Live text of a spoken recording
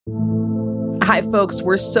Hi, folks.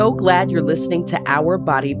 We're so glad you're listening to Our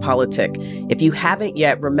Body Politic. If you haven't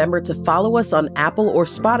yet, remember to follow us on Apple or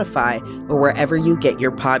Spotify or wherever you get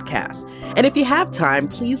your podcasts. And if you have time,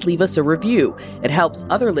 please leave us a review. It helps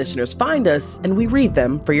other listeners find us, and we read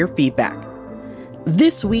them for your feedback.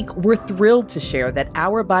 This week, we're thrilled to share that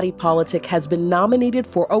Our Body Politic has been nominated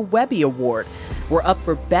for a Webby Award. We're up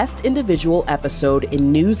for Best Individual Episode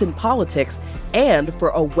in News and Politics and for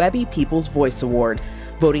a Webby People's Voice Award.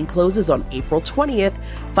 Voting closes on April 20th.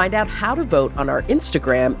 Find out how to vote on our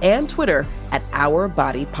Instagram and Twitter at Our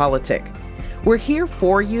Body Politic. We're here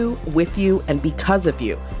for you, with you, and because of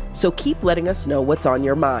you. So keep letting us know what's on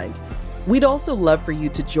your mind. We'd also love for you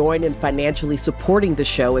to join in financially supporting the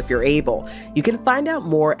show if you're able. You can find out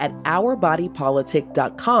more at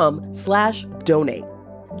ourbodypolitic.com/donate.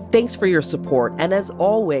 Thanks for your support, and as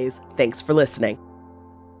always, thanks for listening.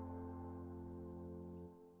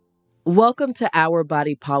 Welcome to Our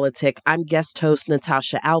Body Politic. I'm guest host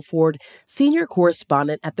Natasha Alford, senior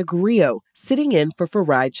correspondent at the Griot, sitting in for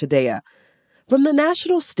Farai Chideya. From the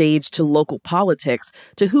national stage to local politics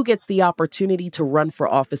to who gets the opportunity to run for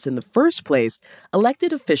office in the first place,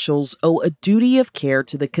 elected officials owe a duty of care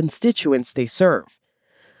to the constituents they serve.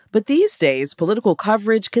 But these days, political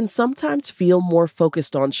coverage can sometimes feel more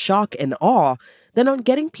focused on shock and awe than on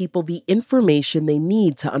getting people the information they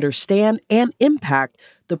need to understand and impact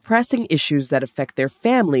the pressing issues that affect their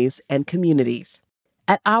families and communities.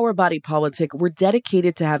 At Our Body Politic, we're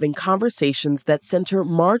dedicated to having conversations that center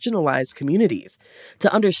marginalized communities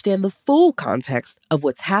to understand the full context of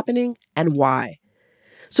what's happening and why.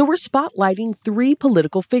 So we're spotlighting 3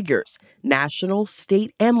 political figures, national,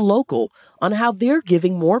 state, and local, on how they're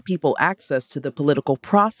giving more people access to the political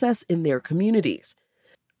process in their communities.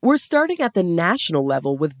 We're starting at the national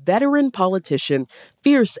level with veteran politician,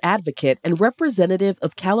 fierce advocate, and representative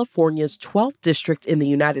of California's 12th District in the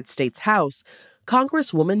United States House,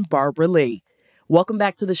 Congresswoman Barbara Lee. Welcome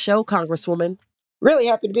back to the show, Congresswoman. Really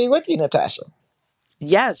happy to be with you, Natasha.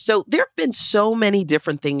 Yes, so there have been so many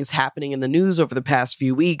different things happening in the news over the past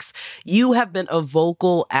few weeks. You have been a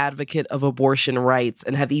vocal advocate of abortion rights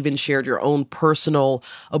and have even shared your own personal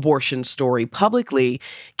abortion story publicly.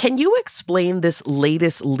 Can you explain this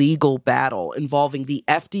latest legal battle involving the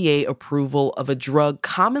FDA approval of a drug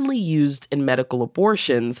commonly used in medical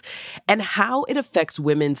abortions and how it affects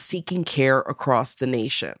women seeking care across the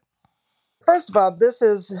nation? First of all, this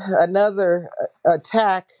is another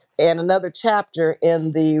attack and another chapter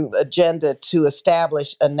in the agenda to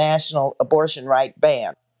establish a national abortion right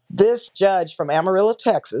ban. This judge from Amarillo,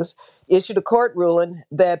 Texas, issued a court ruling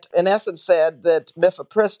that, in essence, said that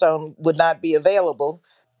mifepristone would not be available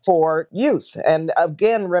for use. And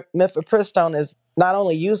again, mifepristone is not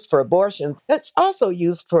only used for abortions, it's also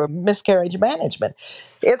used for miscarriage management.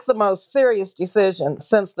 It's the most serious decision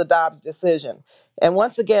since the Dobbs decision. And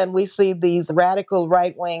once again, we see these radical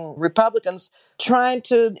right-wing Republicans trying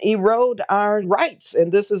to erode our rights.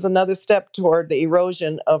 And this is another step toward the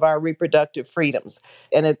erosion of our reproductive freedoms.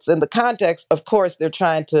 And it's in the context, of course, they're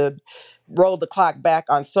trying to roll the clock back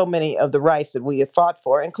on so many of the rights that we have fought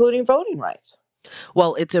for, including voting rights.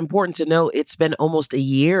 Well, it's important to know it's been almost a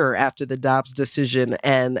year after the Dobbs decision.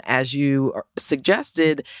 And as you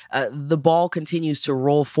suggested, the ball continues to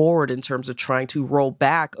roll forward in terms of trying to roll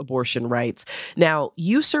back abortion rights. Now,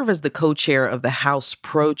 you serve as the co-chair of the House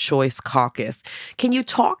Pro-Choice Caucus. Can you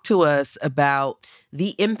talk to us about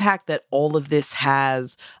the impact that all of this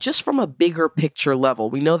has just from a bigger picture level?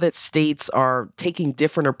 We know that states are taking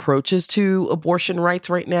different approaches to abortion rights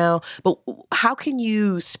right now, but how can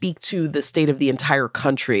you speak to the state of the entire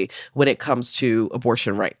country when it comes to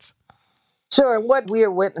abortion rights? Sure. And what we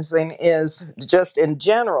are witnessing is just in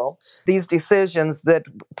general, these decisions that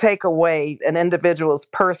take away an individual's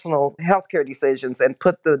personal healthcare decisions and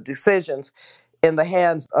put the decisions in the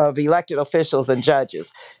hands of elected officials and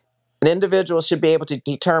judges. An individual should be able to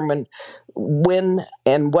determine when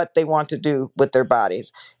and what they want to do with their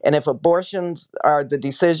bodies. And if abortions are the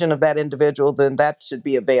decision of that individual, then that should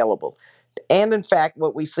be available. And in fact,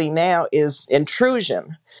 what we see now is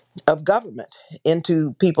intrusion of government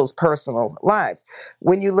into people's personal lives.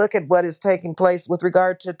 When you look at what is taking place with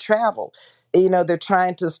regard to travel, they're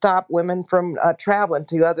trying to stop women from traveling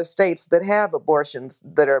to other states that have abortions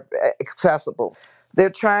that are accessible. They're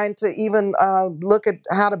trying to even look at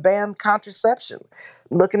how to ban contraception.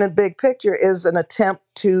 Looking at big picture is an attempt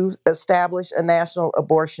to establish a national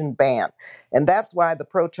abortion ban. And that's why the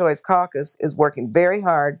Pro-Choice Caucus is working very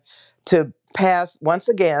hard to pass, once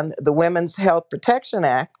again, the Women's Health Protection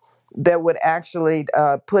Act that would actually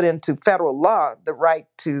put into federal law the right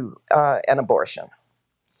to an abortion.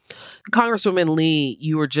 Congresswoman Lee,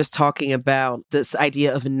 you were just talking about this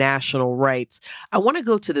idea of national rights. I want to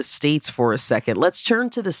go to the states for a second. Let's turn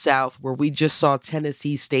to the South, where we just saw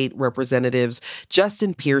Tennessee state representatives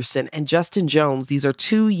Justin Pearson and Justin Jones. These are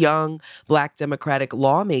two young Black Democratic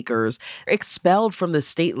lawmakers expelled from the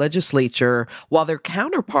state legislature, while their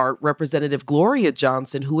counterpart, Representative Gloria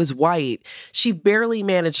Johnson, who is white, she barely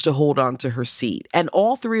managed to hold on to her seat. And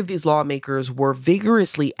all three of these lawmakers were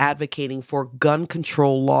vigorously advocating for gun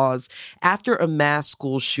control laws after a mass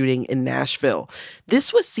school shooting in Nashville.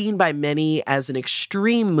 This was seen by many as an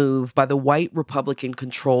extreme move by the white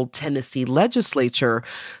Republican-controlled Tennessee legislature.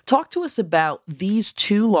 Talk to us about these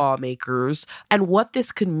two lawmakers and what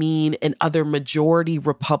this could mean in other majority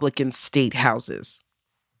Republican state houses.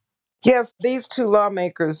 Yes, these two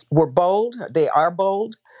lawmakers were bold. They are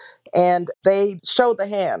bold. And they show the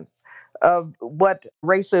hands of what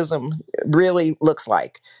racism really looks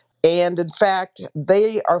like. And in fact,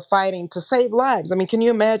 they are fighting to save lives. I mean, can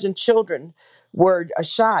you imagine children were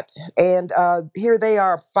shot? And here they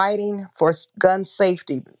are fighting for gun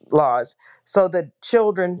safety laws so that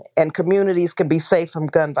children and communities can be safe from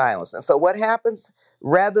gun violence. And so what happens?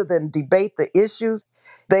 Rather than debate the issues,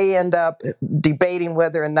 they end up debating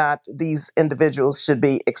whether or not these individuals should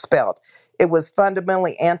be expelled. It was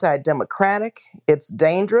fundamentally anti-democratic, it's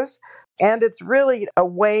dangerous, and it's really a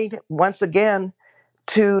way, once again,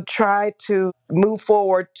 to try to move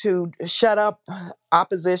forward to shut up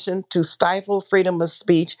opposition, to stifle freedom of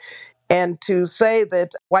speech, and to say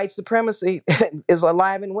that white supremacy is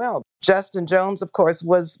alive and well. Justin Jones, of course,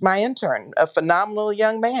 was my intern, a phenomenal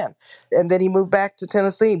young man. And then he moved back to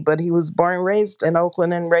Tennessee, but he was born and raised in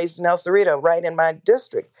Oakland and raised in El Cerrito, right in my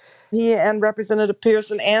district. He and Representative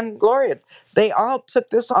Pearson and Gloria, they all took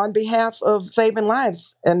this on behalf of saving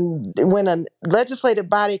lives. And when a legislative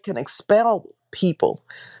body can expel people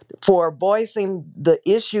for voicing the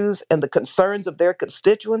issues and the concerns of their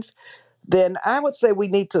constituents, then I would say we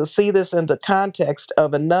need to see this in the context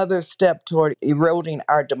of another step toward eroding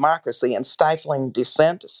our democracy and stifling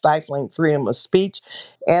dissent, stifling freedom of speech.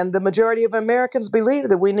 And the majority of Americans believe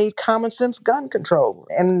that we need common sense gun control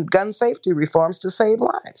and gun safety reforms to save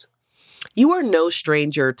lives. You are no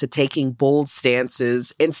stranger to taking bold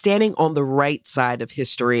stances and standing on the right side of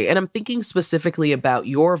history. And I'm thinking specifically about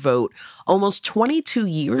your vote almost 22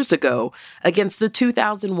 years ago against the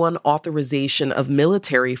 2001 authorization of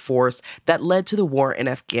military force that led to the war in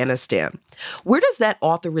Afghanistan. Where does that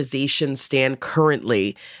authorization stand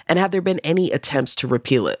currently? And have there been any attempts to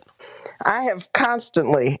repeal it? I have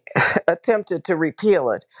constantly attempted to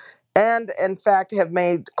repeal it and, in fact, have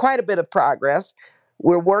made quite a bit of progress.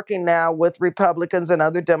 We're working now with Republicans and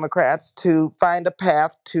other Democrats to find a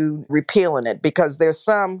path to repealing it because there's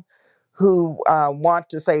some who want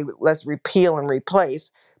to say, let's repeal and replace,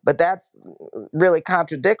 but that's really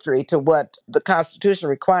contradictory to what the Constitution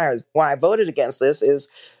requires. Why I voted against this is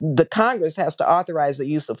the Congress has to authorize the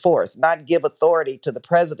use of force, not give authority to the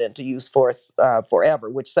president to use force forever,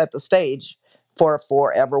 which set the stage for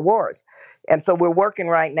forever wars. And so we're working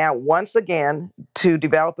right now, once again, to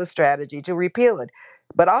develop a strategy to repeal it.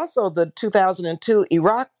 But also the 2002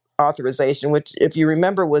 Iraq authorization, which, if you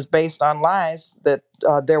remember, was based on lies that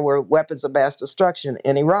there were weapons of mass destruction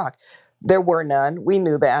in Iraq. There were none. We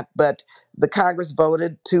knew that. But the Congress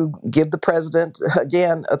voted to give the president,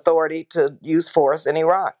 again, authority to use force in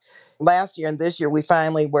Iraq. Last year and this year, we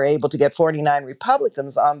finally were able to get 49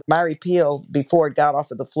 Republicans on my repeal before it got off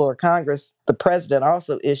of the floor of Congress. The president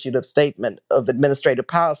also issued a statement of administrative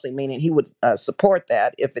policy, meaning he would support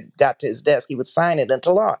that. If it got to his desk, he would sign it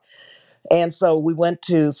into law. And so we went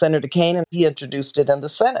to Senator Kaine, and he introduced it in the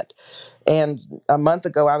Senate. And a month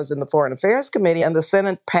ago, I was in the Foreign Affairs Committee, and the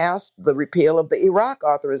Senate passed the repeal of the Iraq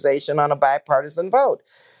authorization on a bipartisan vote,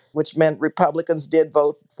 which meant Republicans did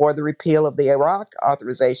vote for the repeal of the Iraq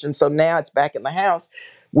authorization. So now it's back in the House.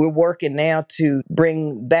 We're working now to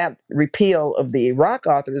bring that repeal of the Iraq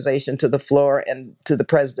authorization to the floor and to the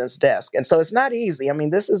president's desk. And so it's not easy. I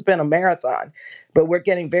mean, this has been a marathon, but we're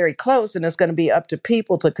getting very close, and it's going to be up to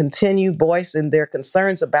people to continue voicing their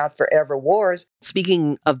concerns about forever wars.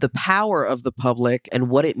 Speaking of the power of the public and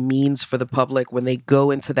what it means for the public when they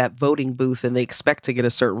go into that voting booth and they expect to get a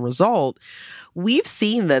certain result, we've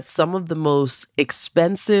seen that some of the most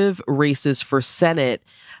expensive races for Senate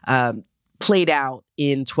played out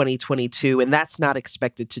in 2022, and that's not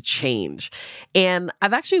expected to change. And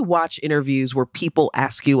I've actually watched interviews where people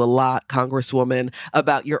ask you a lot, Congresswoman,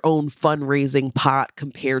 about your own fundraising pot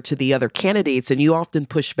compared to the other candidates. And you often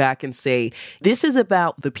push back and say, this is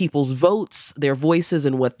about the people's votes, their voices,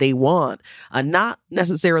 and what they want, not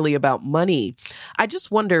necessarily about money. I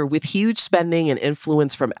just wonder, with huge spending and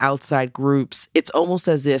influence from outside groups, it's almost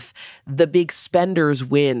as if the big spenders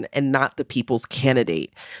win and not the people's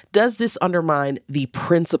candidate. Does this undermine the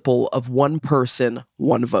principle of one person,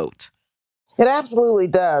 one vote? It absolutely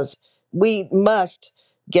does. We must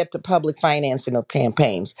get to public financing of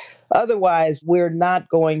campaigns. Otherwise, we're not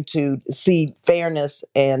going to see fairness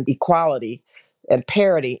and equality and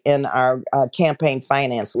parity in our campaign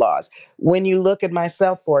finance laws. When you look at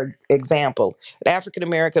myself, for example, an African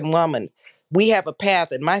American woman, we have a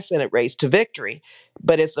path in my Senate race to victory,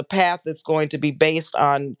 but it's a path that's going to be based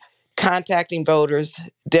on contacting voters,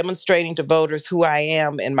 demonstrating to voters who I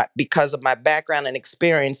am and because of my background and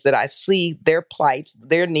experience, that I see their plights,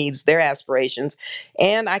 their needs, their aspirations,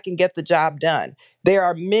 and I can get the job done. There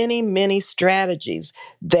are many, many strategies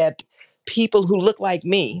that people who look like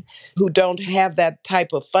me, who don't have that type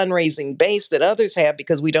of fundraising base that others have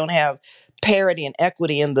because we don't have parity and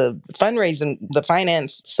equity in the fundraising, the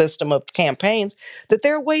finance system of campaigns, that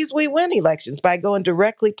there are ways we win elections by going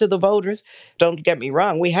directly to the voters. Don't get me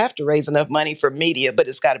wrong, we have to raise enough money for media, but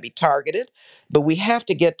it's got to be targeted. But we have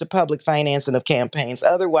to get to public financing of campaigns.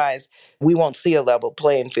 Otherwise, we won't see a level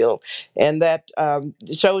playing field. And that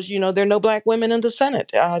shows, there are no Black women in the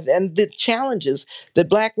Senate. And the challenges that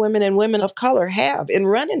Black women and women of color have in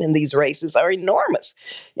running in these races are enormous.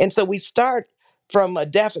 And so we start from a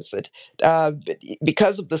deficit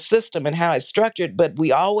because of the system and how it's structured, but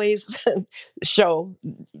we always show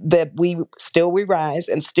that we rise,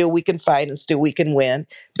 and still we can fight, and still we can win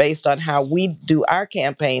based on how we do our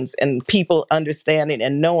campaigns and people understanding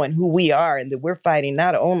and knowing who we are, and that we're fighting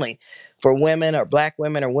not only for women or Black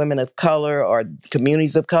women or women of color or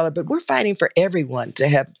communities of color, but we're fighting for everyone to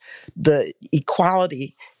have the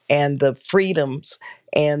equality and the freedoms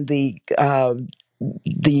and the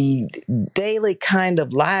daily kind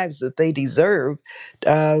of lives that they deserve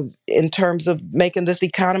in terms of making this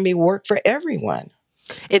economy work for everyone.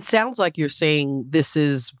 It sounds like you're saying this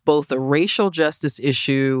is both a racial justice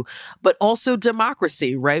issue, but also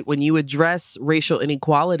democracy, right? When you address racial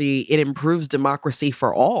inequality, it improves democracy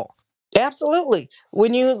for all. Absolutely.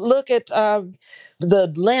 When you look at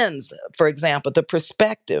the lens, for example, the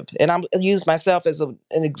perspective, and I use myself as an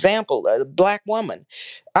example, a Black woman,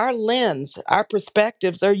 our lens, our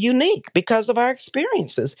perspectives are unique because of our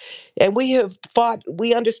experiences. And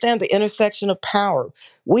we understand the intersection of power.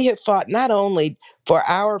 We have fought not only for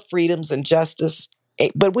our freedoms and justice,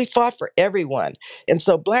 but we fought for everyone. And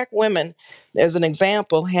so Black women, as an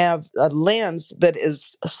example, have a lens that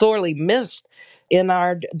is sorely missed in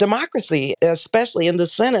our democracy, especially in the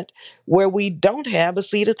Senate, where we don't have a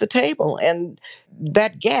seat at the table. And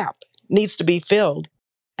that gap needs to be filled.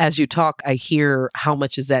 As you talk, I hear how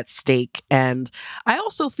much is at stake. And I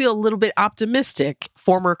also feel a little bit optimistic.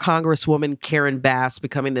 Former Congresswoman Karen Bass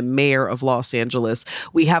becoming the mayor of Los Angeles.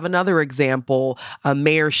 We have another example,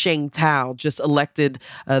 Mayor Sheng Tao, just elected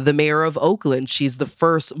the mayor of Oakland. She's the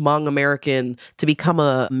first Hmong American to become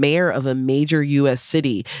a mayor of a major U.S.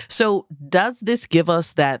 city. So does this give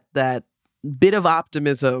us that bit of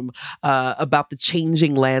optimism about the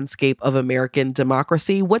changing landscape of American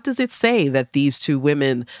democracy? What does it say that these two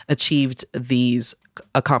women achieved these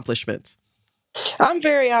accomplishments? I'm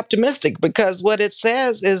very optimistic because what it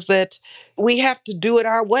says is that we have to do it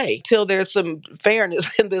our way till there's some fairness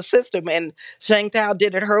in the system. And Sheng Tao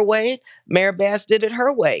did it her way, Mayor Bass did it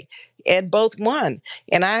her way, and both won.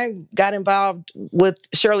 And I got involved with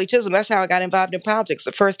Shirley Chisholm. That's how I got involved in politics.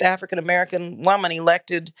 The first African American woman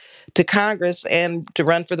elected to Congress and to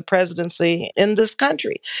run for the presidency in this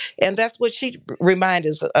country. And that's what she reminded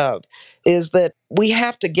us of, is that we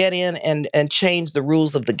have to get in and change the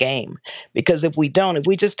rules of the game. Because if we don't, if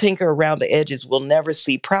we just tinker around the edges, we'll never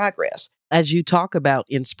see progress. As you talk about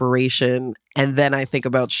inspiration, and then I think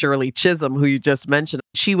about Shirley Chisholm, who you just mentioned,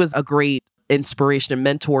 she was a great inspiration and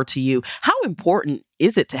mentor to you. How important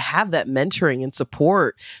is it to have that mentoring and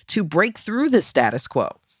support to break through the status quo?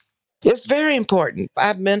 It's very important.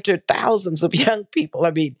 I've mentored thousands of young people. I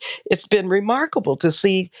mean, it's been remarkable to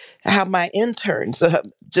see how my interns,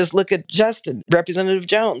 just look at Justin, Representative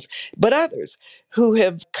Jones, but others who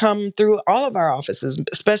have come through all of our offices,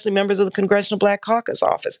 especially members of the Congressional Black Caucus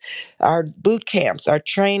office, our boot camps, our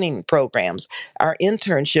training programs, our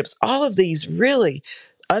internships, all of these really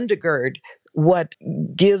undergird what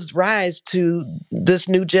gives rise to this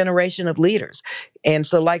new generation of leaders. And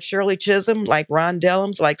so, like Shirley Chisholm, like Ron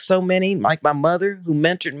Dellums, like so many, like my mother who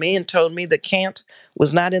mentored me and told me that can't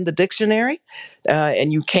was not in the dictionary,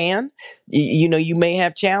 and you can. You may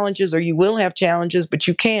have challenges or you will have challenges, but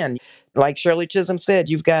you can. Like Shirley Chisholm said,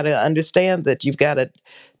 you've got to understand that you've got to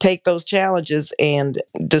take those challenges and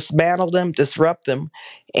dismantle them, disrupt them,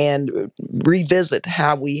 and revisit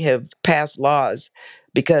how we have passed laws.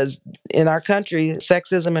 Because in our country,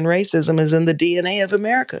 sexism and racism is in the DNA of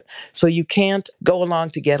America. So you can't go along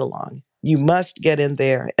to get along. You must get in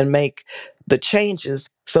there and make the changes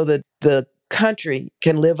so that the country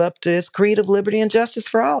can live up to its creed of liberty and justice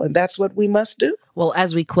for all. And that's what we must do. Well,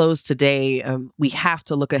 as we close today, we have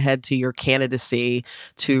to look ahead to your candidacy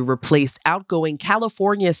to replace outgoing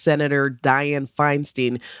California Senator Dianne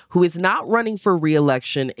Feinstein, who is not running for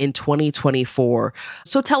re-election in 2024.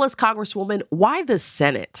 So tell us, Congresswoman, why the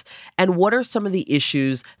Senate? And what are some of the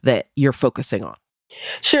issues that you're focusing on?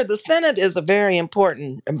 Sure, the Senate is a very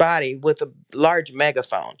important body with a large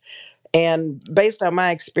megaphone. And based on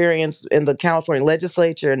my experience in the California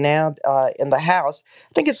legislature and now in the House,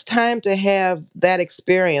 I think it's time to have that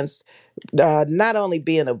experience not only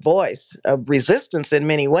being a voice of resistance in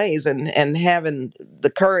many ways and having the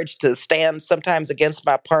courage to stand sometimes against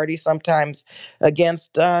my party, sometimes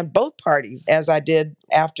against both parties, as I did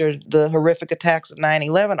after the horrific attacks of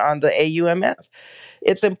 9/11 on the AUMF.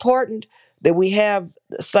 It's important that we have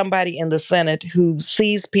somebody in the Senate who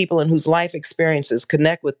sees people and whose life experiences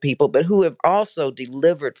connect with people, but who have also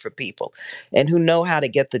delivered for people and who know how to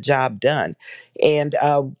get the job done. And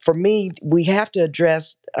for me, we have to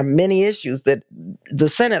address many issues that the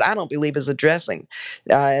Senate, I don't believe, is addressing.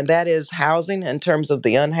 And that is housing in terms of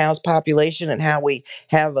the unhoused population and how we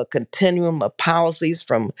have a continuum of policies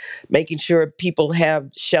from making sure people have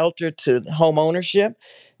shelter to home ownership.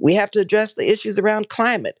 We have to address the issues around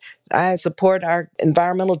climate. I support our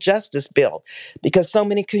environmental justice bill because so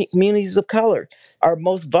many communities of color are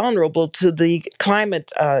most vulnerable to the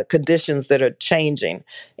climate conditions that are changing.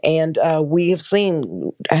 And we have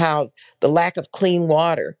seen how the lack of clean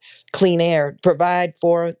water, clean air provide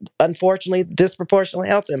for, unfortunately, disproportionate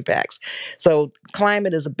health impacts. So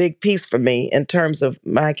climate is a big piece for me in terms of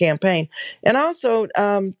my campaign. And also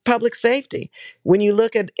public safety. When you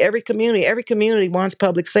look at every community wants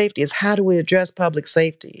public safety. It's how do we address public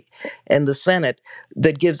safety in the Senate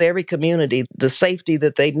that gives every community the safety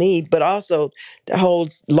that they need, but also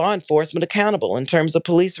holds law enforcement accountable in terms of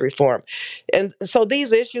police reform. And so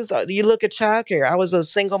these issues, you look at childcare. I was a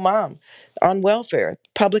single mom on welfare,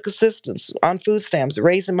 public assistance, on food stamps,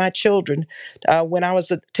 raising my children when I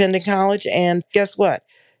was attending college. And guess what?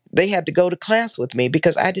 They had to go to class with me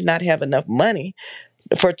because I did not have enough money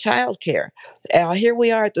for childcare. Here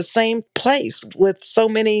we are at the same place with so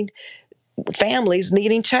many families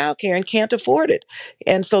needing childcare and can't afford it.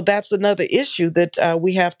 And so that's another issue that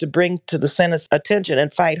we have to bring to the Senate's attention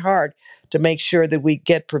and fight hard to make sure that we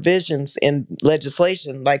get provisions in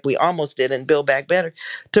legislation like we almost did in Build Back Better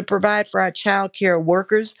to provide for our child care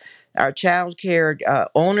workers, our child care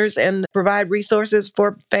owners, and provide resources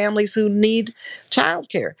for families who need child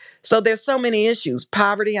care. So there's so many issues.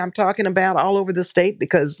 Poverty, I'm talking about all over the state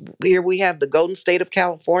because here we have the Golden State of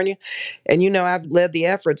California. And I've led the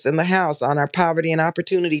efforts in the House on our Poverty and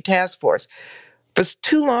Opportunity Task Force. For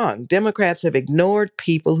too long, Democrats have ignored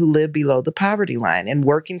people who live below the poverty line and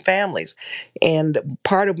working families. And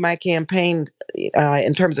part of my campaign,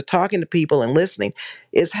 in terms of talking to people and listening,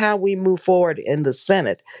 is how we move forward in the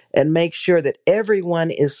Senate and make sure that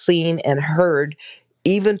everyone is seen and heard,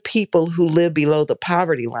 even people who live below the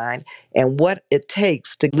poverty line, and what it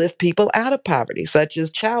takes to lift people out of poverty, such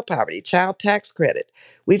as child poverty, child tax credit.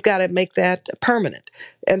 We've got to make that permanent.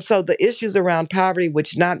 And so the issues around poverty,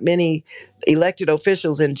 which not many elected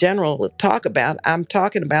officials in general talk about, I'm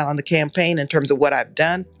talking about on the campaign in terms of what I've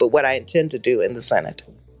done, but what I intend to do in the Senate.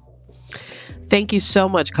 Thank you so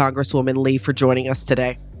much, Congresswoman Lee, for joining us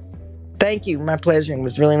today. Thank you. My pleasure. It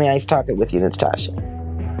was really nice talking with you, Natasha.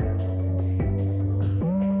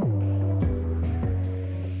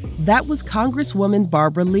 That was Congresswoman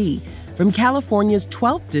Barbara Lee from California's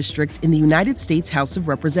 12th District in the United States House of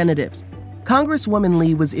Representatives. Congresswoman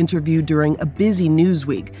Lee was interviewed during a busy news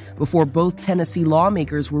week before both Tennessee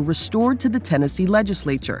lawmakers were restored to the Tennessee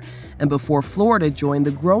legislature and before Florida joined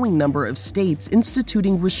the growing number of states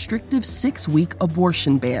instituting restrictive 6-week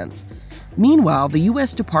abortion bans. Meanwhile, the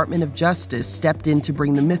U.S. Department of Justice stepped in to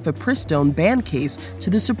bring the mifepristone ban case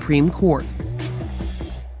to the Supreme Court.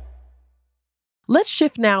 Let's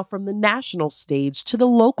shift now from the national stage to the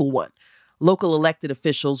local one. Local elected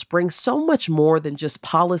officials bring so much more than just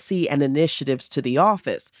policy and initiatives to the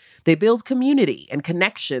office. They build community and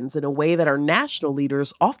connections in a way that our national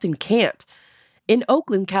leaders often can't. In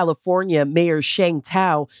Oakland, California, Mayor Sheng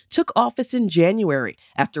Tao took office in January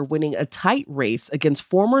after winning a tight race against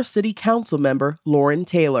former city council member Lauren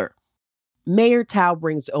Taylor. Mayor Tao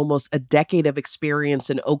brings almost a decade of experience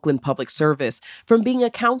in Oakland public service, from being a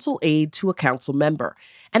council aide to a council member.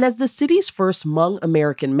 And as the city's first Hmong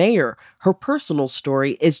American mayor, her personal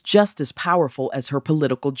story is just as powerful as her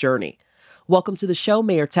political journey. Welcome to the show,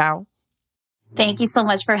 Mayor Tao. Thank you so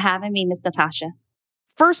much for having me, Ms. Natasha.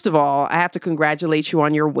 First of all, I have to congratulate you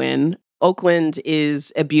on your win. Oakland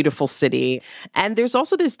is a beautiful city. And there's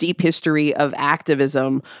also this deep history of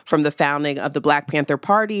activism, from the founding of the Black Panther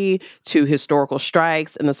Party to historical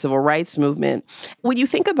strikes and the civil rights movement. When you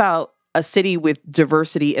think about a city with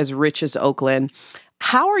diversity as rich as Oakland,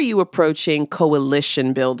 how are you approaching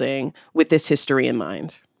coalition building with this history in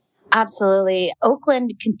mind? Absolutely.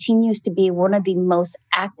 Oakland continues to be one of the most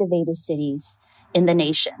activated cities in the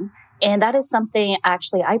nation. And that is something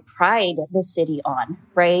actually I pride the city on,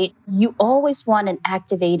 right? You always want an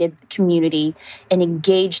activated community, an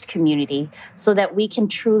engaged community, so that we can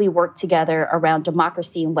truly work together around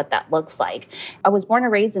democracy and what that looks like. I was born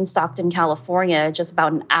and raised in Stockton, California, just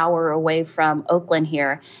about an hour away from Oakland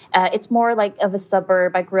here. It's more like of a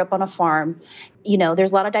suburb. I grew up on a farm. You know,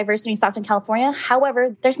 there's a lot of diversity in Stockton, California.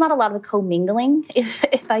 However, there's not a lot of commingling,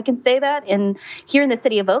 if I can say that. And here in the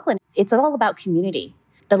city of Oakland, it's all about community.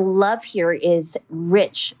 The love here is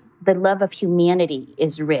rich. The love of humanity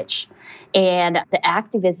is rich. And the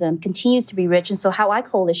activism continues to be rich. And so how I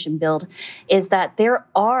coalition build is that there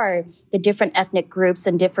are the different ethnic groups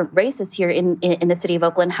and different races here in the city of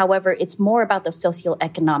Oakland. However, it's more about the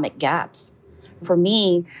socioeconomic gaps. For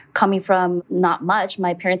me, coming from not much,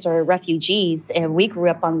 my parents are refugees and we grew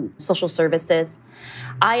up on social services.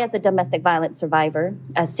 I, as a domestic violence survivor,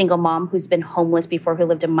 a single mom who's been homeless before, who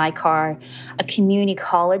lived in my car, a community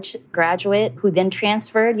college graduate who then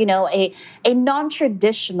transferred, a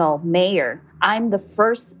non-traditional mayor. I'm the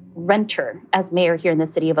first renter as mayor here in the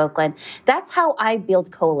city of Oakland. That's how I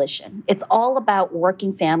build coalition. It's all about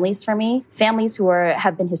working families for me, families who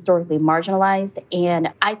have been historically marginalized.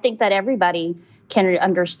 And I think that everybody can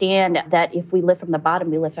understand that if we lift from the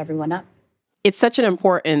bottom, we lift everyone up. It's such an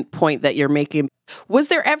important point that you're making. Was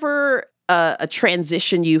there ever a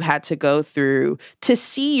transition you had to go through to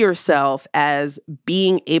see yourself as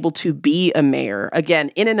being able to be a mayor? Again,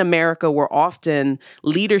 in an America where often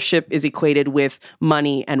leadership is equated with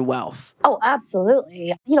money and wealth. Oh,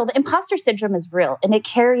 absolutely. The imposter syndrome is real and it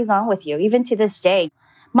carries on with you even to this day.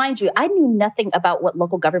 Mind you, I knew nothing about what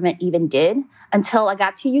local government even did until I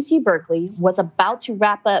got to UC Berkeley, was about to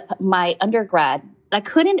wrap up my undergrad. I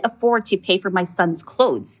couldn't afford to pay for my son's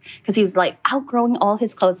clothes because he was outgrowing all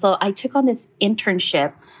his clothes. So I took on this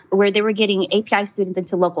internship where they were getting API students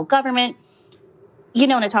into local government.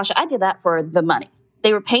 Natasha, I did that for the money.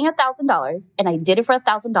 They were paying $1,000 and I did it for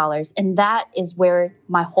 $1,000. And that is where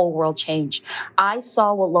my whole world changed. I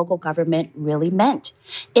saw what local government really meant.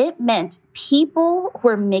 It meant people who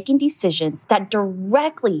were making decisions that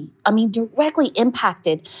directly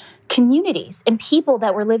impacted communities and people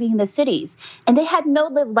that were living in the cities. And they had no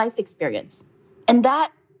lived life experience. And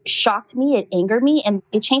that shocked me, it angered me, and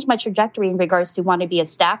it changed my trajectory in regards to wanting to be a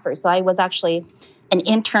staffer. So I was actually an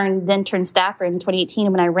intern, then turned staffer in 2018.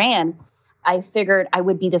 And when I ran, I figured I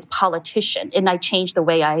would be this politician. And I changed the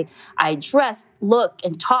way I dressed, looked,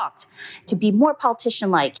 and talked to be more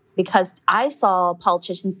politician-like, because I saw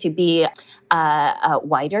politicians to be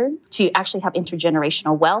whiter, to actually have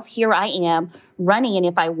intergenerational wealth. Here I am running, and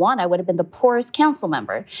if I won, I would have been the poorest council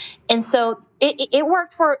member. And so it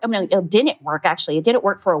worked it didn't work, actually. It didn't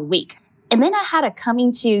work for a week. And then I had a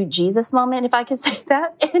coming to Jesus moment, if I could say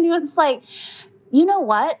that. And it was like, you know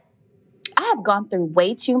what? I have gone through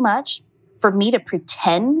way too much for me to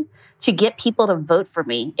pretend to get people to vote for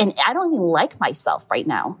me. And I don't even like myself right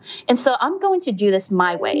now. And so I'm going to do this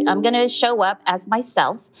my way. I'm going to show up as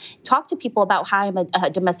myself, talk to people about how I'm a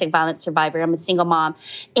domestic violence survivor. I'm a single mom,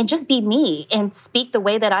 and just be me and speak the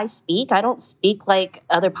way that I speak. I don't speak like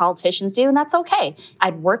other politicians do, and that's okay.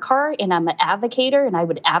 I'd work hard, and I'm an advocator, and I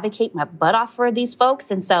would advocate my butt off for these folks.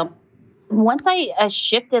 And so once I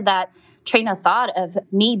shifted that train of thought of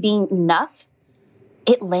me being enough,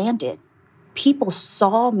 it landed. People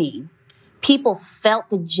saw me. People felt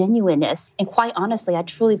the genuineness. And quite honestly, I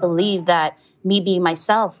truly believe that me being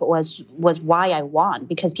myself was why I won,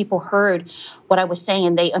 because people heard what I was saying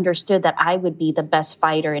and they understood that I would be the best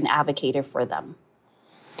fighter and advocator for them.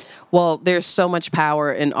 Well, there's so much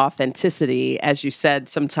power in authenticity. As you said,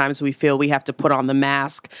 sometimes we feel we have to put on the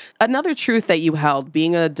mask. Another truth that you held,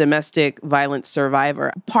 being a domestic violence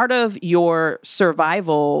survivor, part of your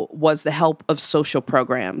survival was the help of social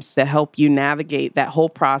programs that help you navigate that whole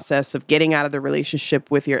process of getting out of the relationship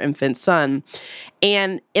with your infant son.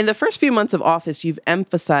 And in the first few months of office, you've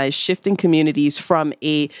emphasized shifting communities from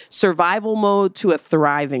a survival mode to a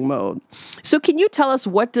thriving mode. So can you tell us,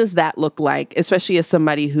 what does that look like, especially as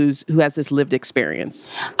somebody who has this lived experience?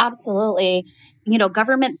 Absolutely. You know,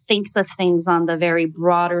 government thinks of things on the very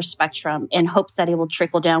broader spectrum in hopes that it will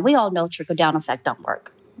trickle down. We all know trickle down effect don't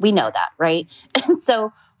work. We know that, right? And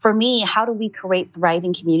so for me, how do we create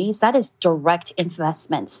thriving communities? That is direct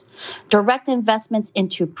investments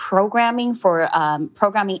into programming for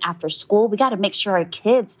programming after school. We got to make sure our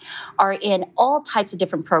kids are in all types of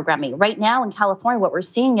different programming. Right now in California, what we're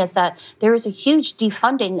seeing is that there is a huge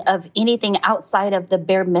defunding of anything outside of the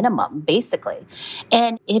bare minimum, basically.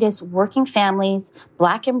 And it is working families,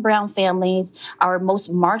 Black and brown families, our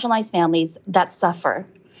most marginalized families that suffer.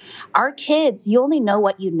 Our kids, you only know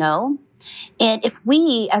what you know. And if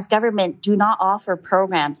we as government do not offer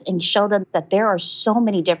programs and show them that there are so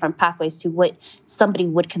many different pathways to what somebody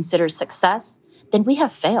would consider success, then we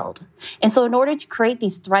have failed. And so in order to create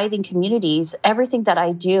these thriving communities, everything that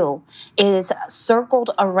I do is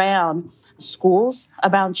circled around schools,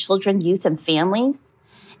 around children, youth, and families.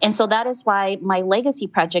 And so that is why my legacy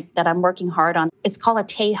project that I'm working hard on, it's called a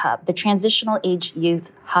TAY Hub, the Transitional Age Youth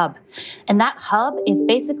Hub. And that hub is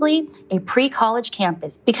basically a pre-college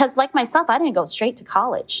campus. Because like myself, I didn't go straight to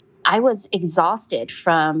college. I was exhausted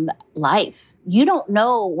from life. You don't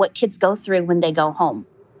know what kids go through when they go home.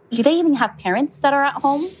 Do they even have parents that are at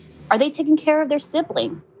home? Are they taking care of their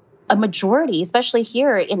siblings? A majority, especially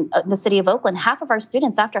here in the city of Oakland, half of our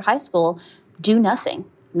students after high school do nothing.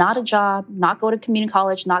 Not a job, not go to community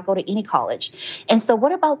college, not go to any college. And so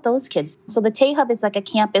what about those kids? So the TAY Hub is like a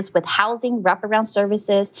campus with housing, wraparound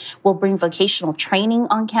services. We'll bring vocational training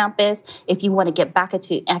on campus. If you want to get back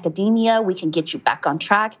into academia, we can get you back on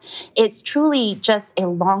track. It's truly just a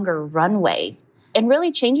longer runway. And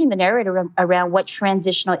really changing the narrative around what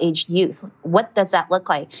transitional age youth, what does that look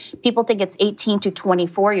like? People think it's 18 to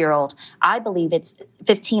 24-year-old. I believe it's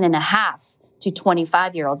 15 and a half to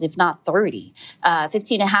 25-year-olds, if not 30.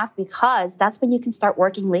 15 and a half, because that's when you can start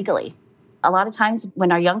working legally. A lot of times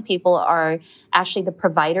when our young people are actually the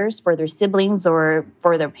providers for their siblings or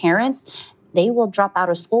for their parents, they will drop out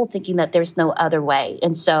of school thinking that there's no other way.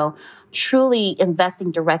 And so truly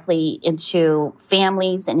investing directly into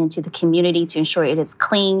families and into the community to ensure it is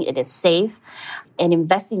clean, it is safe, and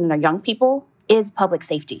investing in our young people is public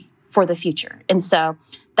safety for the future. And so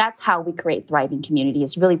that's how we create thriving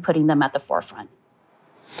communities, really putting them at the forefront.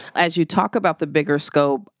 As you talk about the bigger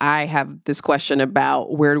scope, I have this question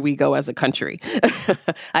about where do we go as a country?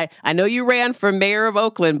 I know you ran for mayor of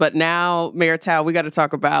Oakland, but now, Mayor Tao, we got to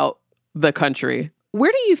talk about the country.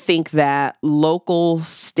 Where do you think that local,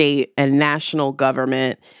 state, and national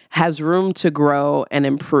government has room to grow and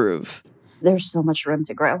improve? There's so much room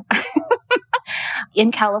to grow.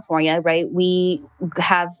 In California, right, we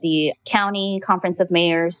have the County Conference of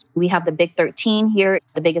Mayors. We have the Big 13 here,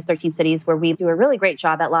 the biggest 13 cities, where we do a really great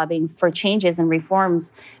job at lobbying for changes and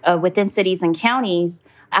reforms within cities and counties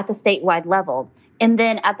at the statewide level. And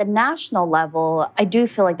then at the national level, I do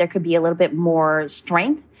feel like there could be a little bit more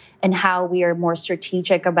strength in how we are more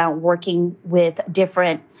strategic about working with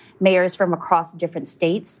different mayors from across different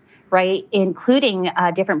states, right, including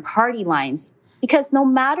different party lines. Because no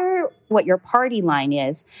matter what your party line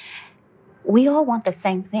is, we all want the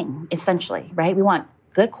same thing, essentially, right? We want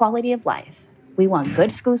good quality of life. We want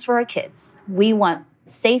good schools for our kids. We want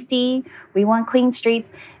safety. We want clean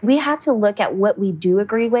streets. We have to look at what we do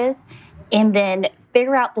agree with and then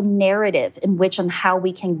figure out the narrative in which and how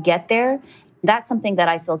we can get there. That's something that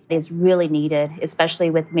I feel is really needed,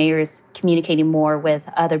 especially with mayors communicating more with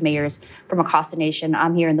other mayors from across the nation.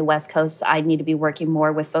 I'm here in the West Coast. I need to be working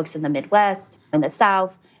more with folks in the Midwest, in the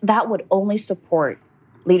South. That would only support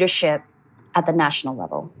leadership at the national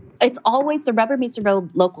level. It's always the rubber meets the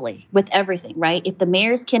road locally with everything, right? If the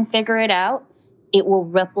mayors can figure it out, it will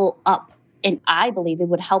ripple up. And I believe it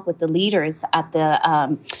would help with the leaders at the,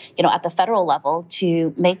 at the federal level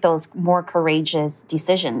to make those more courageous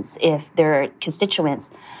decisions if their constituents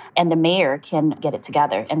and the mayor can get it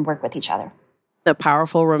together and work with each other. A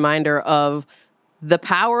powerful reminder of the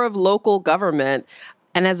power of local government.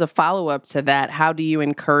 And as a follow-up to that, how do you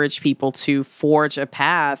encourage people to forge a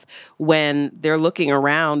path when they're looking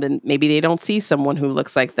around and maybe they don't see someone who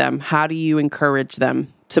looks like them? How do you encourage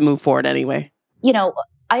them to move forward anyway?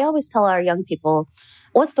 I always tell our young people,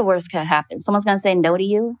 what's the worst can happen? Someone's going to say no to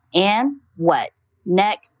you. And what?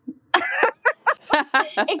 Next.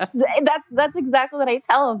 That's exactly what I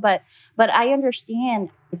tell them. But I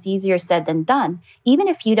understand it's easier said than done. Even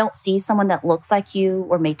if you don't see someone that looks like you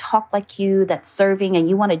or may talk like you that's serving and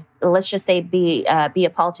you want to, let's just say, be a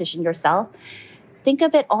politician yourself, think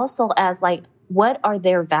of it also as like, what are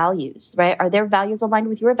their values, right? Are their values aligned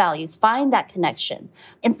with your values? Find that connection.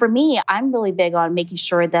 And for me, I'm really big on making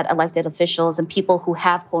sure that elected officials and people who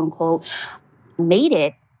have, quote unquote, made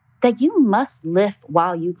it, that you must lift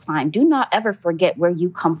while you climb. Do not ever forget where you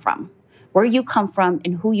come from. Where you come from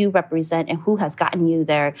and who you represent and who has gotten you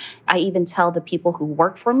there. I even tell the people who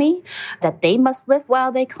work for me that they must lift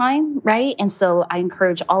while they climb, right? And so I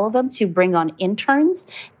encourage all of them to bring on interns.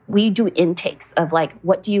 We do intakes of like,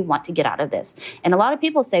 what do you want to get out of this? And a lot of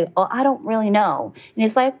people say, oh, I don't really know. And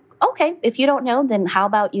it's like, okay, if you don't know, then how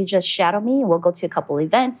about you just shadow me and we'll go to a couple of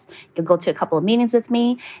events, you'll go to a couple of meetings with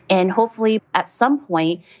me, and hopefully at some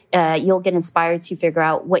point you'll get inspired to figure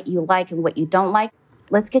out what you like and what you don't like.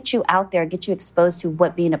 Let's get you out there, get you exposed to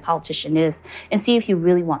what being a politician is, and see if you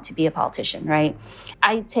really want to be a politician, right?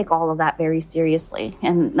 I take all of that very seriously,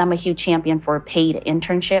 and I'm a huge champion for paid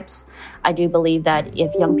internships. I do believe that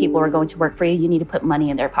if young people are going to work for you, you need to put money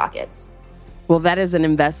in their pockets. Well, that is an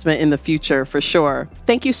investment in the future for sure.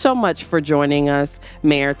 Thank you so much for joining us,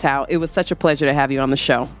 Mayor Tao. It was such a pleasure to have you on the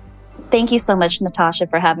show. Thank you so much, Natasha,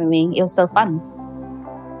 for having me. It was so fun.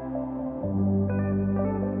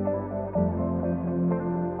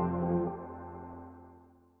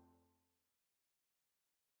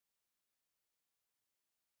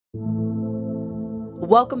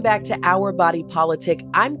 Welcome back to Our Body Politic.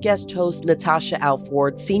 I'm guest host Natasha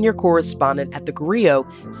Alford, senior correspondent at the Grio,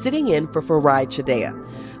 sitting in for Farai Chideya.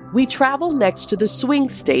 We travel next to the swing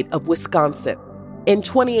state of Wisconsin. In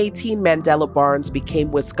 2018, Mandela Barnes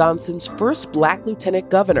became Wisconsin's first Black lieutenant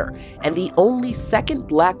governor and the only second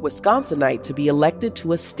Black Wisconsinite to be elected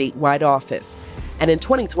to a statewide office. And in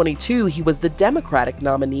 2022, he was the Democratic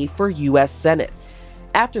nominee for U.S. Senate.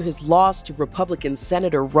 After his loss to Republican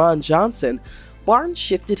Senator Ron Johnson, Barnes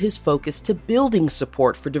shifted his focus to building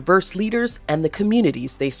support for diverse leaders and the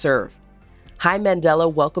communities they serve. Hi,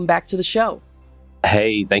 Mandela. Welcome back to the show.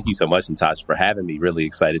 Hey, thank you so much, Natasha, for having me. Really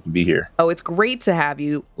excited to be here. Oh, it's great to have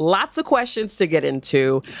you. Lots of questions to get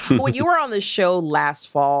into. When you were on the show last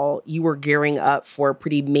fall, you were gearing up for a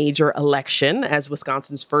pretty major election as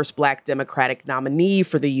Wisconsin's first Black Democratic nominee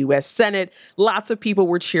for the U.S. Senate. Lots of people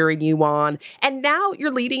were cheering you on. And now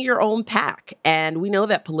you're leading your own PAC. And we know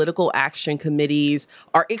that political action committees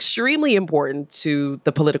are extremely important to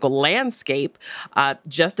the political landscape,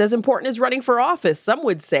 just as important as running for office, some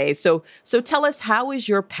would say. So tell us, how is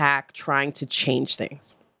your PAC trying to change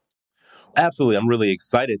things? Absolutely. I'm really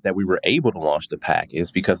excited that we were able to launch the PAC.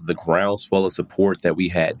 It's because of the groundswell of support that we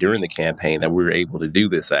had during the campaign that we were able to do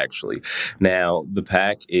this, actually. Now, the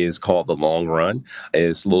PAC is called The Long Run.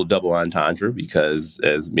 It's a little double entendre because,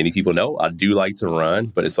 as many people know, I do like to run,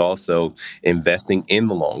 but it's also investing in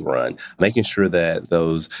the long run, making sure that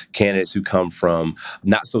those candidates who come from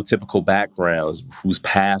not so typical backgrounds, whose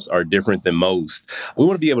paths are different than most, we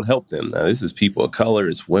want to be able to help them. Now, this is people of color,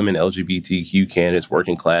 it's women, LGBTQ candidates,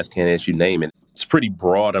 working class candidates, you name it. It's a pretty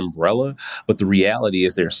broad umbrella, but the reality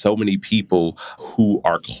is there are so many people who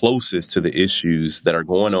are closest to the issues that are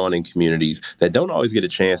going on in communities that don't always get a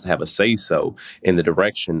chance to have a say-so in the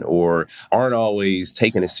direction or aren't always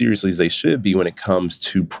taken as seriously as they should be when it comes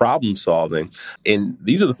to problem solving. And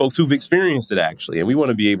these are the folks who've experienced it, actually. And we want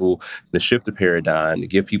to be able to shift the paradigm, to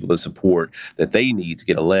give people the support that they need to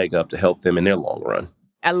get a leg up to help them in their long run.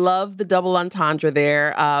 I love the double entendre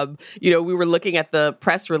there. We were looking at the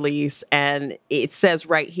press release and it says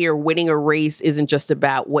right here, winning a race isn't just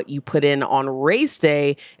about what you put in on race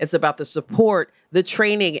day. It's about the support, the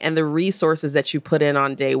training, and the resources that you put in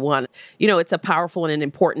on day one. It's a powerful and an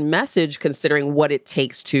important message considering what it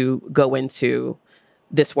takes to go into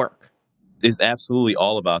this work. It's absolutely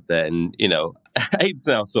all about that. And, I hate to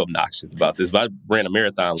sound so obnoxious about this, but I ran a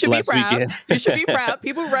marathon last weekend. You should be proud.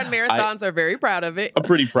 People who run marathons are very proud of it. I'm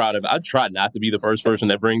pretty proud of it. I try not to be the first person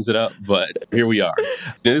that brings it up, but here we are.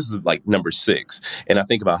 This is like number 6. And I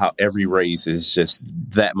think about how every race is just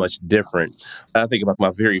that much different. I think about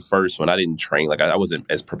my very first one. I didn't train. Like I wasn't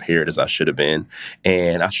as prepared as I should have been.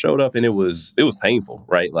 And I showed up and it was painful,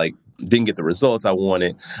 right? Like, didn't get the results I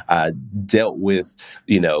wanted. I dealt with,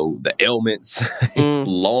 the ailments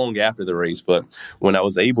long after the race. But when I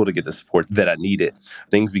was able to get the support that I needed,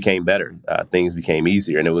 things became better. Things became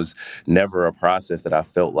easier. And it was never a process that I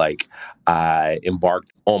felt like I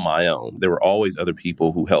embarked on my own. There were always other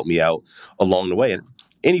people who helped me out along the way. And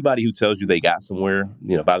anybody who tells you they got somewhere,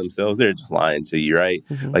 by themselves, they're just lying to you, right?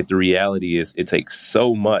 Mhm. Like the reality is it takes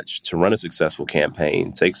so much to run a successful campaign.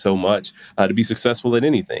 It takes so much to be successful at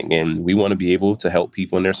anything. And we want to be able to help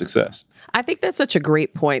people in their success. I think that's such a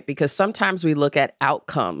great point because sometimes we look at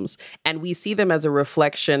outcomes and we see them as a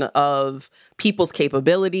reflection of people's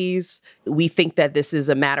capabilities. We think that this is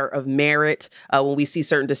a matter of merit when we see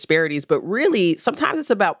certain disparities, but really sometimes it's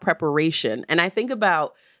about preparation. And I think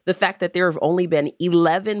about the fact that there have only been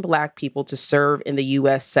 11 Black people to serve in the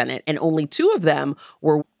U.S. Senate, and only 2 of them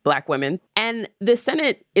were Black women. And the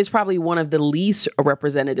Senate is probably one of the least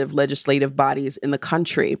representative legislative bodies in the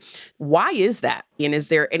country. Why is that? And is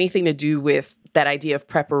there anything to do with that idea of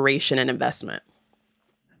preparation and investment?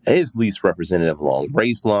 It is least representative along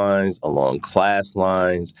race lines, along class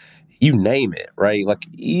lines, you name it, right? Like,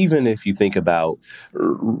 even if you think about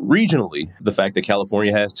regionally, the fact that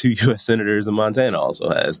California has 2 U.S. senators and Montana also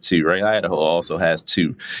has 2, right? Idaho also has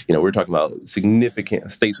 2. We're talking about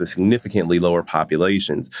significant states with significantly lower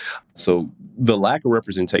populations. So the lack of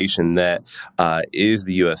representation that is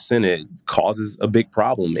the U.S. Senate causes a big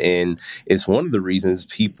problem. And it's one of the reasons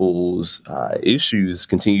people's issues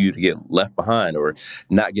continue to get left behind or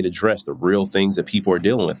not get addressed, the real things that people are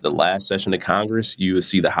dealing with. The last session of Congress, you would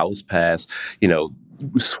see the House pass,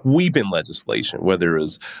 sweeping legislation, whether it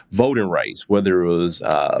was voting rights, whether it was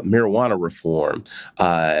marijuana reform,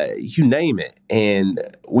 you name it. And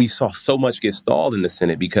we saw so much get stalled in the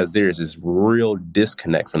Senate because there's this real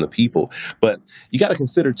disconnect from the people. But you got to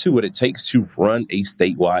consider, too, what it takes to run a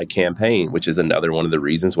statewide campaign, which is another one of the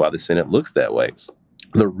reasons why the Senate looks that way.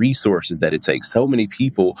 The resources that it takes. So many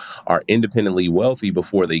people are independently wealthy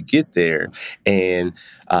before they get there. And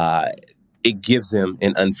it gives them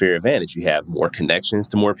an unfair advantage. You have more connections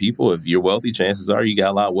to more people. If you're wealthy, chances are you got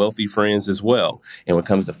a lot of wealthy friends as well. And when it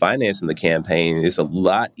comes to financing the campaign, it's a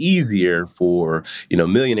lot easier for,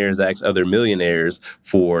 millionaires ask other millionaires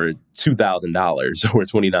for $2,000 or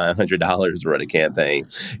 $2,900 to run a campaign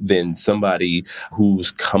than somebody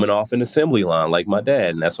who's coming off an assembly line like my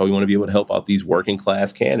dad. And that's why we want to be able to help out these working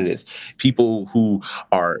class candidates, people who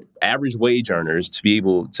are average wage earners, to be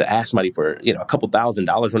able to ask somebody for, a couple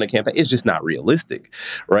 $1,000s run a campaign. It's just not realistic,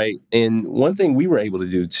 right? And one thing we were able to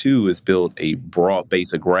do, too, is build a broad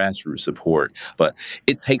base of grassroots support. But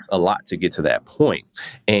it takes a lot to get to that point.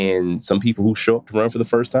 And some people who show up to run for the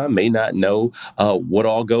first time may not know what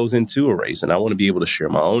all goes into a race. And I want to be able to share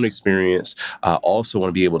my own experience. I also want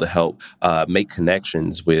to be able to help make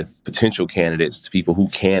connections with potential candidates to people who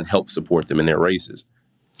can help support them in their races.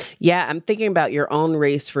 Yeah, I'm thinking about your own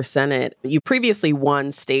race for Senate. You previously won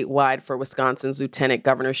statewide for Wisconsin's lieutenant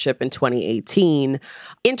governorship in 2018.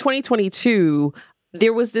 In 2022,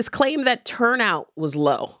 there was this claim that turnout was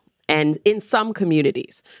low. And in some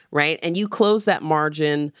communities, right? And you closed that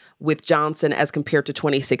margin with Johnson as compared to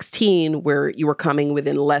 2016, where you were coming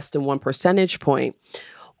within less than 1 percentage point.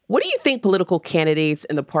 What do you think political candidates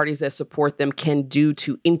and the parties that support them can do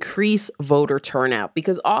to increase voter turnout?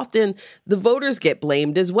 Because often the voters get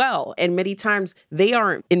blamed as well. And many times they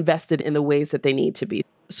aren't invested in the ways that they need to be.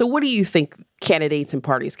 So what do you think candidates and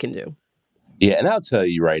parties can do? Yeah, and I'll tell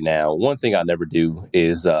you right now, one thing I never do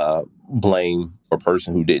is blame a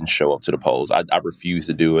person who didn't show up to the polls. I refuse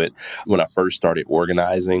to do it. When I first started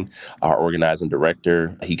organizing, our organizing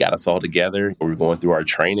director, he got us all together. We were going through our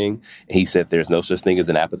training, and he said there's no such thing as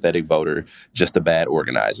an apathetic voter, just a bad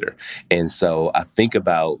organizer. And so I think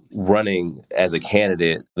about running as a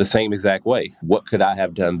candidate the same exact way. What could I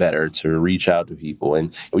have done better to reach out to people?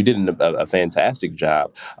 And we did a fantastic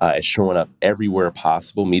job at showing up everywhere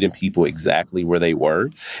possible, meeting people exactly where they were,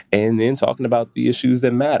 and then talking about the issues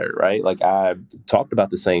that matter, right? Like, I talked about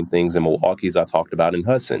the same things in Milwaukee as I talked about in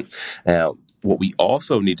Hudson. Now, what we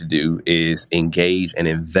also need to do is engage and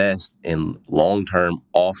invest in long-term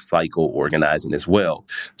off-cycle organizing as well.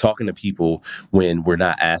 Talking to people when we're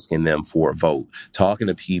not asking them for a vote. Talking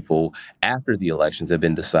to people after the elections have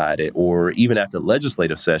been decided, or even after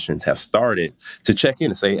legislative sessions have started, to check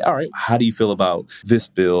in and say, all right, how do you feel about this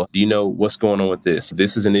bill? Do you know what's going on with this?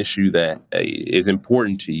 This is an issue that is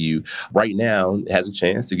important to you. Right now, it has a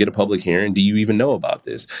chance to get a public hearing. Do you even know about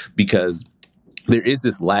this? Because there is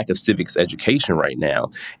this lack of civics education right now,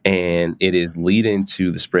 and it is leading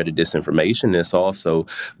to the spread of disinformation. It's also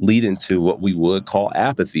leading to what we would call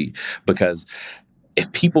apathy, because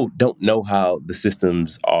if people don't know how the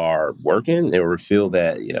systems are working, or feel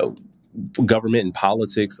that, government and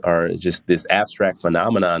politics are just this abstract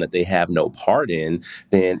phenomenon that they have no part in,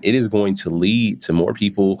 then it is going to lead to more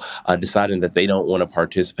people deciding that they don't want to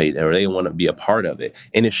participate or they don't want to be a part of it.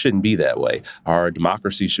 And it shouldn't be that way. Our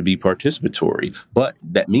democracy should be participatory. But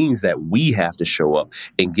that means that we have to show up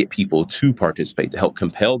and get people to participate, to help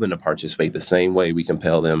compel them to participate the same way we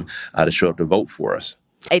compel them to show up to vote for us.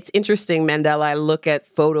 It's interesting, Mandela. I look at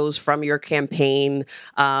photos from your campaign,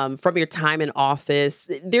 from your time in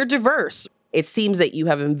office. They're diverse. It seems that you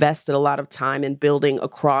have invested a lot of time in building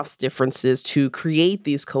across differences to create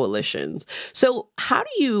these coalitions. So how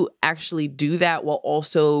do you actually do that while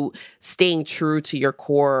also staying true to your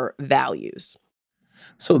core values?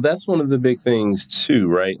 So that's one of the big things too,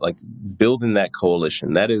 right? Like building that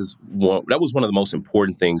coalition. That was one of the most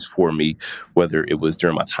important things for me, whether it was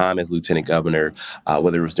during my time as lieutenant governor,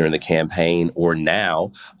 whether it was during the campaign or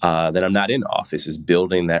now that I'm not in office, is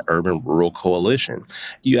building that urban-rural coalition.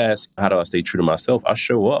 You ask, how do I stay true to myself? I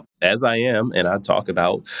show up as I am and I talk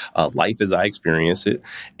about life as I experience it.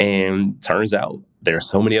 And turns out there are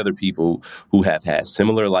so many other people who have had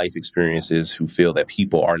similar life experiences who feel that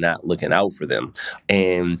people are not looking out for them.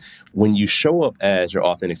 And when you show up as your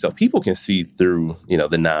authentic self, people can see through,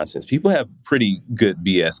 the nonsense. People have pretty good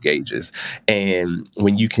BS gauges. And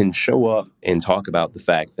when you can show up and talk about the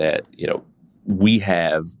fact that, we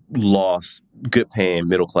have lost good paying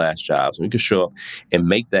middle class jobs. And we could show up and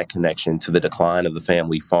make that connection to the decline of the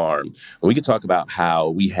family farm. And we could talk about how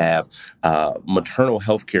we have maternal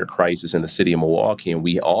health care crisis in the city of Milwaukee. And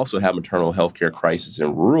we also have maternal health care crisis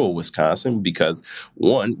in rural Wisconsin because,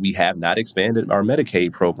 one, we have not expanded our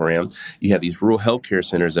Medicaid program. You have these rural health care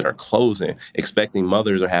centers that are closing, expecting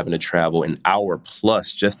mothers are having to travel an hour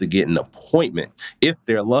plus just to get an appointment if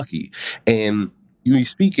they're lucky. And you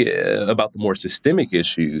speak about the more systemic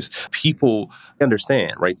issues, people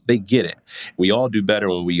understand, right? They get it. We all do better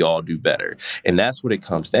when we all do better. And that's what it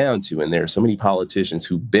comes down to. And there are so many politicians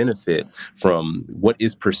who benefit from what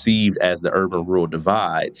is perceived as the urban-rural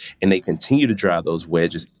divide, and they continue to drive those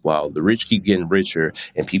wedges while the rich keep getting richer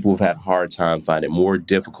and people have had a hard time find it more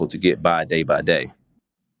difficult to get by day.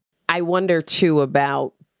 I wonder, too,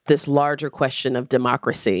 about this larger question of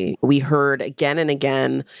democracy. We heard again and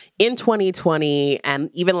again in 2020 and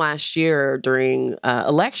even last year during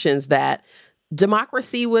elections that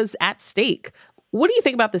democracy was at stake. What do you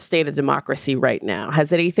think about the state of democracy right now?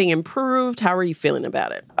 Has anything improved? How are you feeling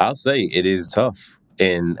about it? I'll say it is tough.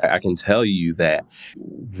 And I can tell you that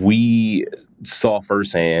we saw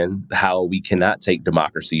firsthand how we cannot take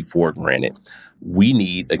democracy for granted. We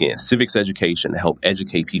need, again, civics education to help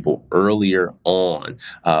educate people earlier on.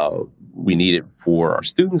 We need it for our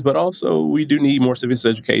students, but also we do need more civics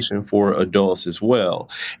education for adults as well.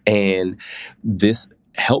 And this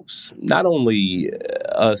helps not only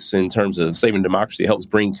us in terms of saving democracy, it helps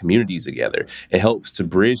bring communities together. It helps to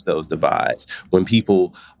bridge those divides. When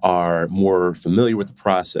people are more familiar with the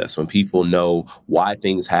process, when people know why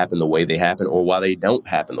things happen the way they happen or why they don't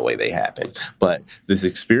happen the way they happen. But this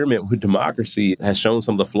experiment with democracy has shown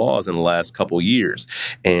some of the flaws in the last couple of years.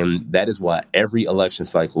 And that is why every election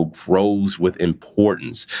cycle grows with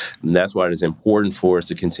importance. And that's why it is important for us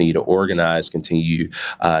to continue to organize, continue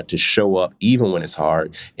to show up even when it's hard,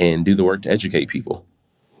 and do the work to educate people.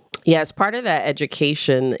 Yes, part of that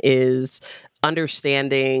education is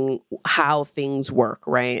understanding how things work,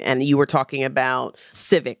 right? And you were talking about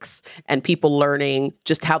civics and people learning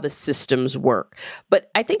just how the systems work. But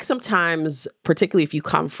I think sometimes, particularly if you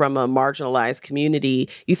come from a marginalized community,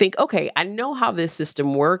 you think, okay, I know how this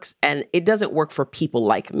system works and it doesn't work for people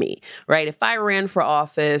like me, right? If I ran for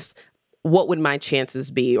office, what would my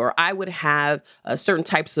chances be? Or I would have certain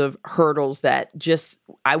types of hurdles that just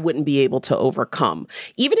I wouldn't be able to overcome.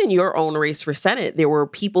 Even in your own race for Senate, there were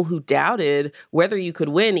people who doubted whether you could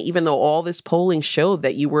win, even though all this polling showed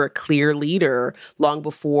that you were a clear leader long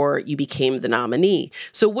before you became the nominee.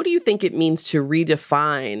 So what do you think it means to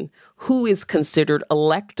redefine who is considered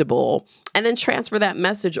electable and then transfer that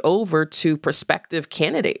message over to prospective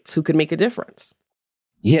candidates who could make a difference?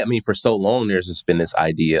 Yeah, I mean, for so long, there's just been this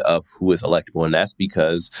idea of who is electable, and that's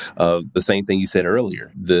because of the same thing you said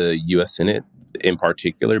earlier. The U.S. Senate, in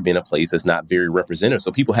particular, being a place that's not very representative.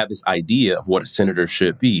 So people have this idea of what a senator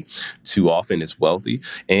should be. Too often it's wealthy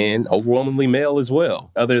and overwhelmingly male as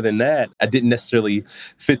well. Other than that, I didn't necessarily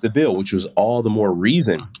fit the bill, which was all the more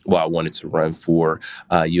reason why I wanted to run for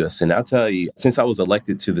U.S. Senate. I'll tell you, since I was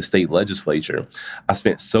elected to the state legislature, I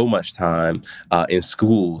spent so much time in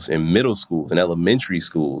schools, in middle schools, in elementary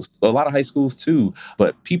schools, a lot of high schools too,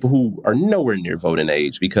 but people who are nowhere near voting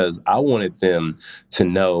age, because I wanted them to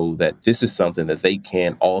know that this is something that they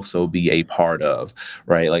can also be a part of,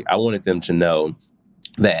 right? Like I wanted them to know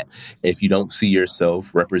that if you don't see yourself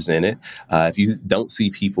represented, if you don't see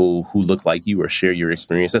people who look like you or share your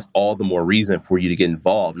experience, that's all the more reason for you to get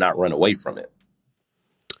involved, not run away from it.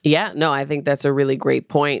 Yeah, no, I think that's a really great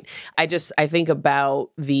point. I think about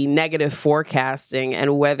the negative forecasting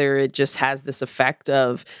and whether it just has this effect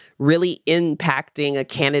of really impacting a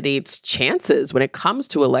candidate's chances when it comes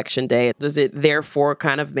to election day. Does it therefore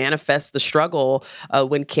kind of manifest the struggle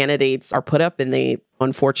when candidates are put up and they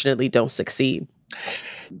unfortunately don't succeed?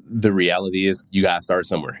 The reality is you got to start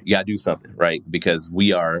somewhere. You got to do something, right? Because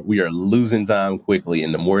we are losing time quickly.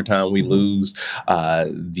 And the more time we lose,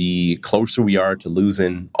 the closer we are to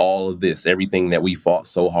losing all of this, everything that we fought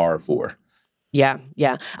so hard for. Yeah,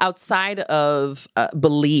 yeah. Outside of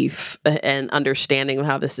belief and understanding of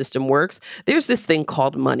how the system works, there's this thing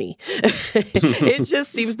called money. It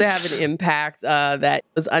just seems to have an impact that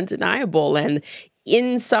is undeniable. And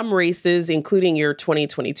in some races, including your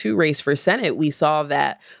 2022 race for Senate, we saw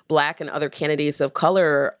that Black and other candidates of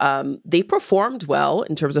color, they performed well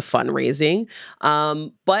in terms of fundraising,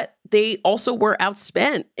 but they also were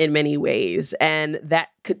outspent in many ways. And that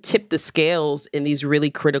could tip the scales in these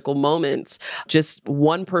really critical moments. Just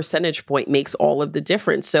 1 percentage point makes all of the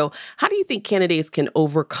difference. So how do you think candidates can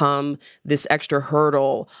overcome this extra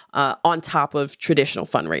hurdle on top of traditional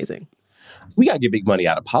fundraising? We got to get big money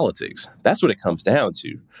out of politics. That's what it comes down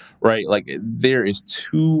to, right? Like there is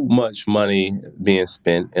too much money being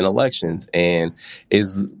spent in elections. And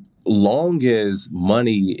as long as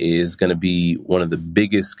money is going to be one of the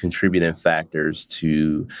biggest contributing factors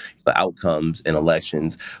to the outcomes in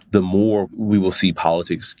elections, the more we will see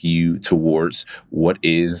politics skew towards what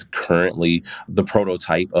is currently the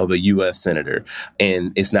prototype of a U.S. senator.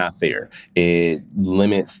 And it's not fair. It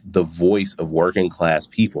limits the voice of working class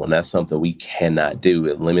people. And that's something we cannot do.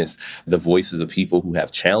 It limits the voices of people who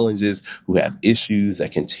have challenges, who have issues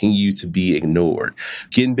that continue to be ignored.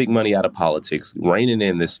 Getting big money out of politics, reining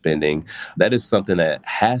in this spending, that is something that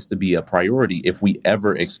has to be a priority if we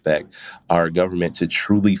ever expect our government to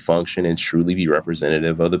truly function and truly be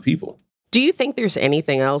representative of the people. Do you think there's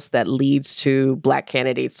anything else that leads to Black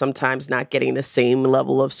candidates sometimes not getting the same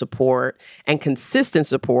level of support and consistent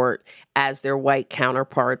support as their white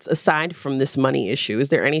counterparts, aside from this money issue? Is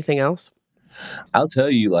there anything else? I'll tell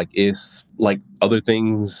you, it's like other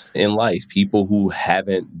things in life. People who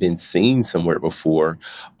haven't been seen somewhere before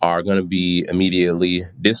are going to be immediately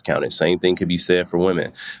discounted. Same thing could be said for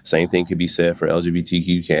women. Same thing could be said for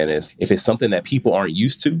LGBTQ candidates. If it's something that people aren't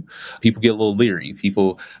used to, people get a little leery.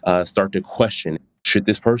 People start to question, should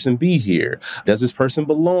this person be here? Does this person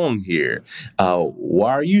belong here?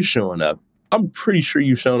 Why are you showing up? I'm pretty sure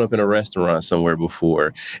you've shown up in a restaurant somewhere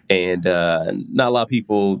before, and not a lot of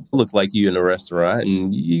people look like you in a restaurant,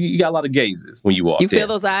 and you got a lot of gazes when you walk in. You feel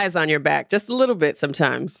those eyes on your back just a little bit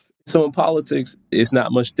sometimes. So in politics, it's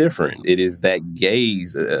not much different. It is that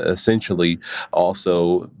gaze, essentially,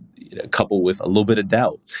 also coupled with a little bit of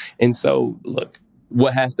doubt. And so, look,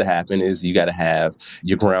 what has to happen is you got to have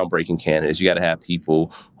your groundbreaking candidates. You got to have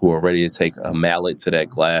people who are ready to take a mallet to that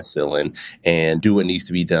glass ceiling and do what needs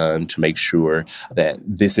to be done to make sure that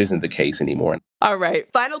this isn't the case anymore. All right.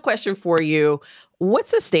 Final question for you. What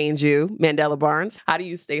sustains you, Mandela Barnes? How do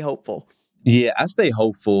you stay hopeful? Yeah, I stay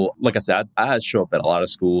hopeful. Like I said, I show up at a lot of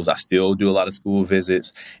schools. I still do a lot of school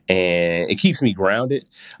visits, and it keeps me grounded.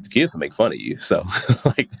 The kids will make fun of you. So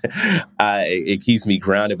it keeps me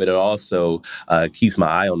grounded, but it also keeps my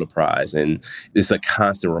eye on the prize. And it's a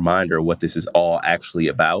constant reminder of what this is all actually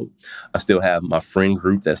about. I still have my friend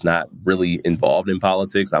group that's not really involved in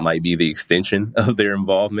politics. I might be the extension of their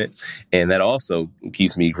involvement. And that also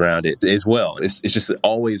keeps me grounded as well. It's just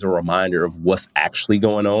always a reminder of what's actually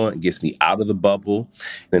going on. It gets me out of the bubble.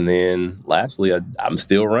 And then lastly, I'm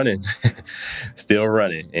still running, still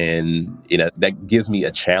running. And, that gives me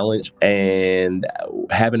a challenge, and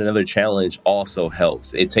having another challenge also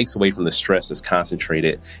helps. It takes away from the stress that's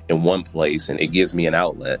concentrated in one place, and it gives me an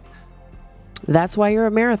outlet. That's why you're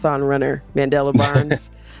a marathon runner, Mandela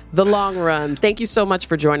Barnes. The long run. Thank you so much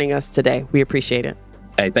for joining us today. We appreciate it.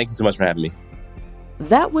 Hey, thank you so much for having me.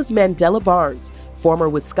 That was Mandela Barnes, former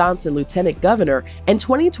Wisconsin Lieutenant Governor and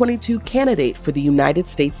 2022 candidate for the United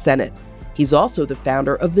States Senate. He's also the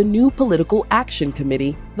founder of the new political action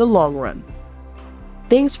committee, The Long Run.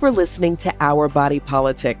 Thanks for listening to Our Body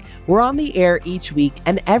Politic. We're on the air each week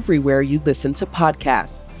and everywhere you listen to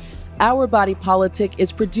podcasts. Our Body Politic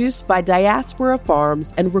is produced by Diaspora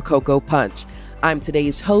Farms and Rococo Punch. I'm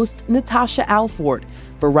today's host, Natasha Alford.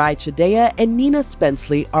 Farai Chideya and Nina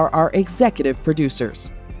Spenceley are our executive producers.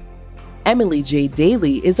 Emily J.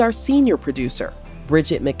 Daly is our senior producer.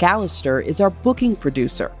 Bridget McAllister is our booking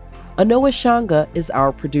producer. Anoa Shanga is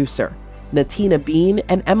our producer. Natina Bean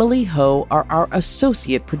and Emily Ho are our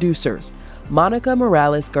associate producers. Monica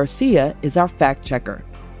Morales Garcia is our fact checker.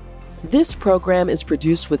 This program is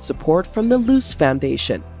produced with support from the Luce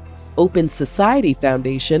Foundation, Open Society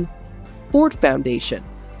Foundation, Ford Foundation,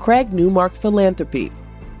 Craig Newmark Philanthropies,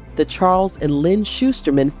 the Charles and Lynn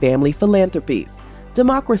Schusterman Family Philanthropies,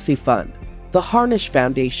 Democracy Fund, the Harnish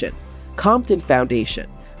Foundation, Compton Foundation,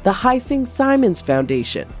 the Heising Simons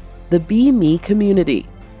Foundation, the Be Me Community,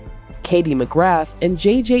 Katie McGrath and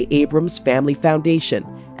J.J. Abrams Family Foundation,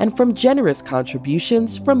 and from generous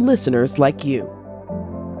contributions from listeners like you.